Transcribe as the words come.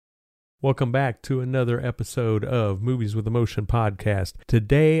Welcome back to another episode of Movies with Emotion podcast.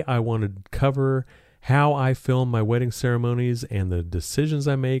 Today I want to cover how I film my wedding ceremonies and the decisions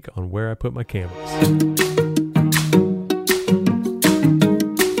I make on where I put my cameras.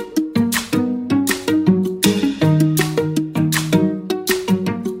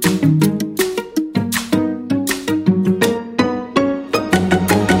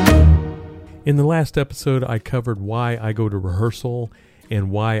 In the last episode, I covered why I go to rehearsal and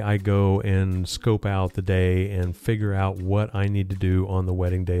why I go and scope out the day and figure out what I need to do on the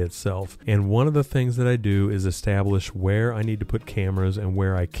wedding day itself. And one of the things that I do is establish where I need to put cameras and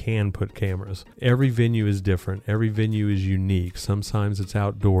where I can put cameras. Every venue is different. Every venue is unique. Sometimes it's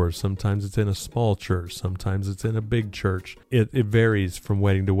outdoors. Sometimes it's in a small church. Sometimes it's in a big church. It varies from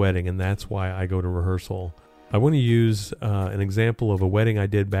wedding to wedding, and that's why I go to rehearsal. I want to use an example of a wedding I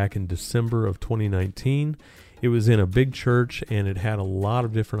did back in December of 2019. It was in a big church, and it had a lot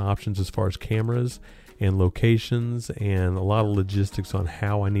of different options as far as cameras and locations and a lot of logistics on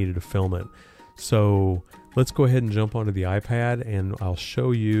how I needed to film it. So let's go ahead and jump onto the iPad, and I'll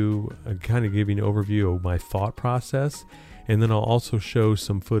show you, kind of give you an overview of my thought process, and then I'll also show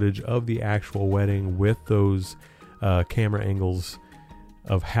some footage of the actual wedding with those camera angles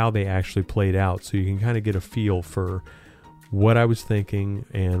of how they actually played out, so you can kind of get a feel for what I was thinking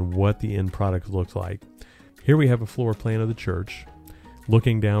and what the end product looked like. Here we have a floor plan of the church,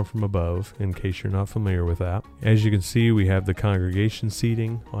 looking down from above, in case you're not familiar with that. As you can see, we have the congregation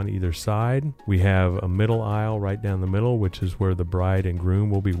seating on either side. We have a middle aisle right down the middle, which is where the bride and groom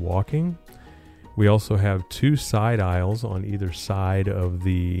will be walking. We also have two side aisles on either side of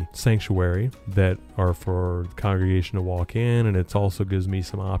the sanctuary that are for the congregation to walk in, and it also gives me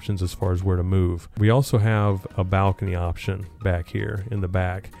some options as far as where to move. We also have a balcony option back here in the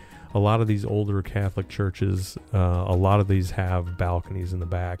back. A lot of these older Catholic churches, a lot of these have balconies in the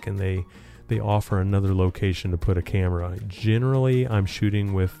back, and they offer another location to put a camera. Generally, I'm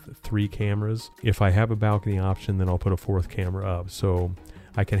shooting with 3 cameras. If I have a balcony option, then I'll put a 4th camera up. So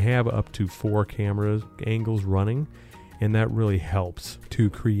I can have up to 4 camera angles running, and that really helps to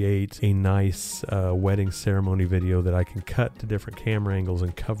create a nice wedding ceremony video that I can cut to different camera angles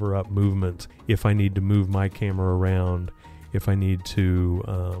and cover up movement if I need to move my camera around, if I need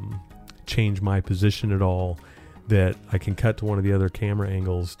to change my position at all, that I can cut to one of the other camera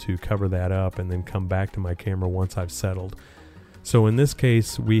angles to cover that up and then come back to my camera once I've settled. So in this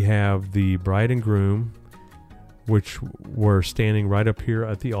case, we have the bride and groom, which were standing right up here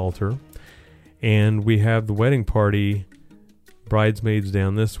at the altar, and we have the wedding party, bridesmaids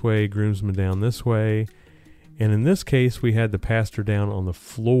down this way, groomsmen down this way, and in this case, we had the pastor down on the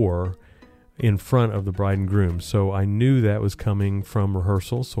floor in front of the bride and groom. So I knew that was coming from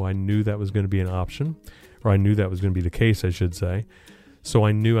rehearsal, so I knew that was going to be an option, or I knew that was going to be the case, I should say. So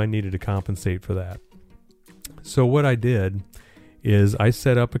I knew I needed to compensate for that. So what I did is I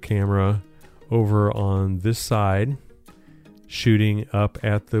set up a camera over on this side, shooting up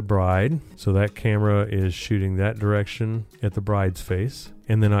at the bride. So that camera is shooting that direction at the bride's face.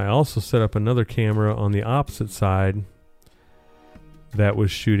 And then I also set up another camera on the opposite side that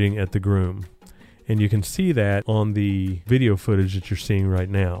was shooting at the groom. And you can see that on the video footage that you're seeing right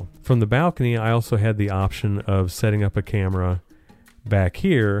now. From the balcony, I also had the option of setting up a camera back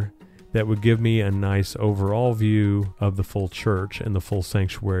here that would give me a nice overall view of the full church and the full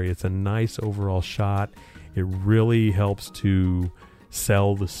sanctuary. It's a nice overall shot. It really helps to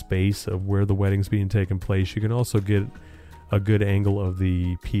sell the space of where the wedding's being taken place. You can also get a good angle of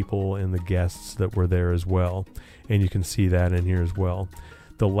the people and the guests that were there as well. And you can see that in here as well.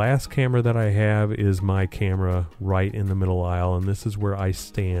 The last camera that I have is my camera right in the middle aisle, and this is where I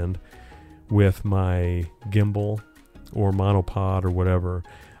stand with my gimbal or monopod or whatever.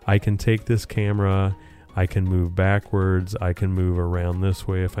 I can take this camera, I can move backwards, I can move around this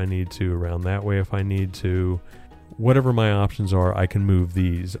way if I need to, around that way if I need to. Whatever my options are, I can move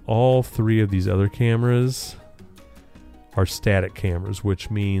these. All 3 of these other cameras are static cameras, which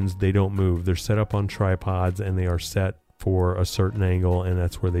means they don't move. They're set up on tripods, and they are set for a certain angle, and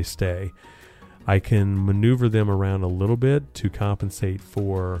that's where they stay. I can maneuver them around a little bit to compensate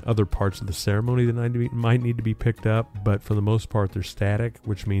for other parts of the ceremony that might need to be picked up, but for the most part they're static,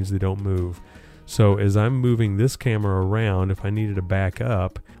 which means they don't move. So as I'm moving this camera around, if I needed to back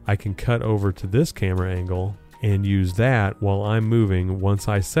up, I can cut over to this camera angle and use that while I'm moving. Once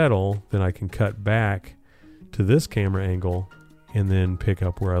I settle, then I can cut back to this camera angle and then pick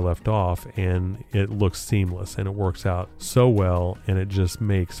up where I left off, and it looks seamless, and it works out so well, and it just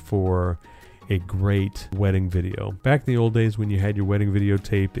makes for a great wedding video. Back in the old days when you had your wedding video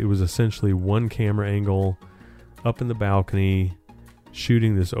taped, it was essentially one camera angle up in the balcony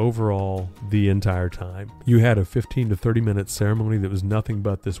shooting this overall the entire time. You had a 15 to 30 minute ceremony that was nothing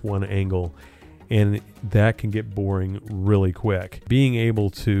but this one angle, and that can get boring really quick. Being able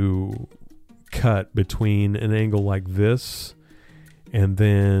to cut between an angle like this and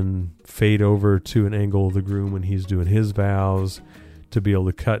then fade over to an angle of the groom when he's doing his vows, to be able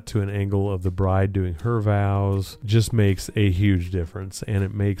to cut to an angle of the bride doing her vows, just makes a huge difference, and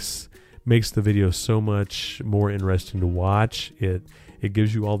it makes the video so much more interesting to watch. It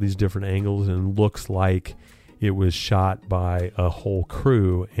gives you all these different angles and looks like it was shot by a whole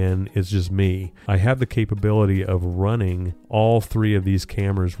crew, and it's just me. I have the capability of running all three of these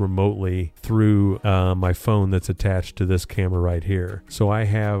cameras remotely through my phone that's attached to this camera right here. So I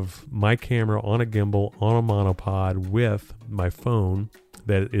have my camera on a gimbal on a monopod with my phone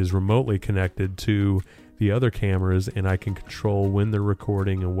that is remotely connected to the other cameras, and I can control when they're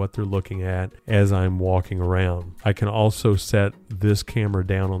recording and what they're looking at as I'm walking around. I can also set this camera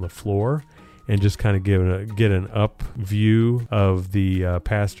down on the floor and just kind of get an up view of the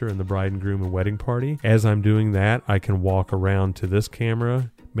pastor and the bride and groom and wedding party. As I'm doing that, I can walk around to this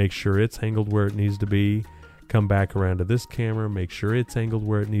camera, make sure it's angled where it needs to be, come back around to this camera, make sure it's angled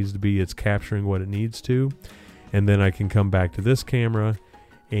where it needs to be, it's capturing what it needs to, and then I can come back to this camera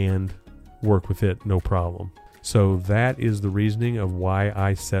and work with it, no problem. So that is the reasoning of why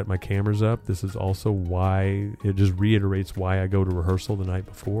I set my cameras up. This is also why it just reiterates why I go to rehearsal the night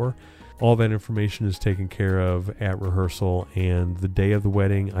before. All that information is taken care of at rehearsal, and the day of the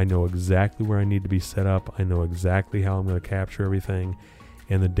wedding, I know exactly where I need to be set up. I know exactly how I'm going to capture everything,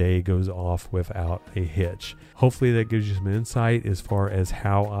 and the day goes off without a hitch. Hopefully that gives you some insight as far as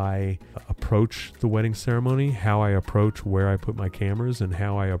how I approach the wedding ceremony, how I approach where I put my cameras, and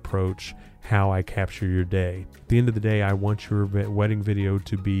how I approach how I capture your day. At the end of the day, I want your wedding video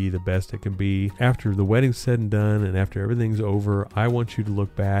to be the best it can be. After the wedding's said and done, and after everything's over, I want you to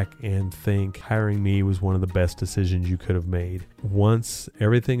look back and think hiring me was one of the best decisions you could have made. Once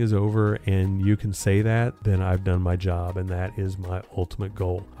everything is over and you can say that, then I've done my job, and that is my ultimate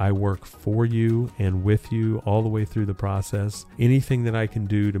goal. I work for you and with you all the way through the process. Anything that I can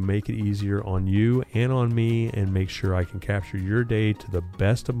do to make it easier on you and on me and make sure I can capture your day to the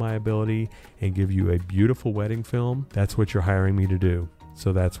best of my ability and give you a beautiful wedding film, that's what you're hiring me to do.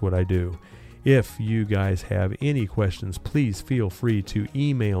 So that's what I do. If you guys have any questions, please feel free to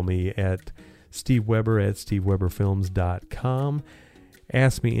email me at steveweber@steveweberfilms.com.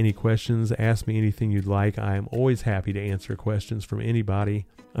 Ask me any questions. Ask me anything you'd like. I am always happy to answer questions from anybody.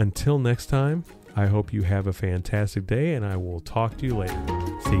 Until next time, I hope you have a fantastic day, and I will talk to you later.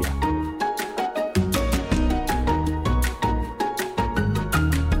 See ya.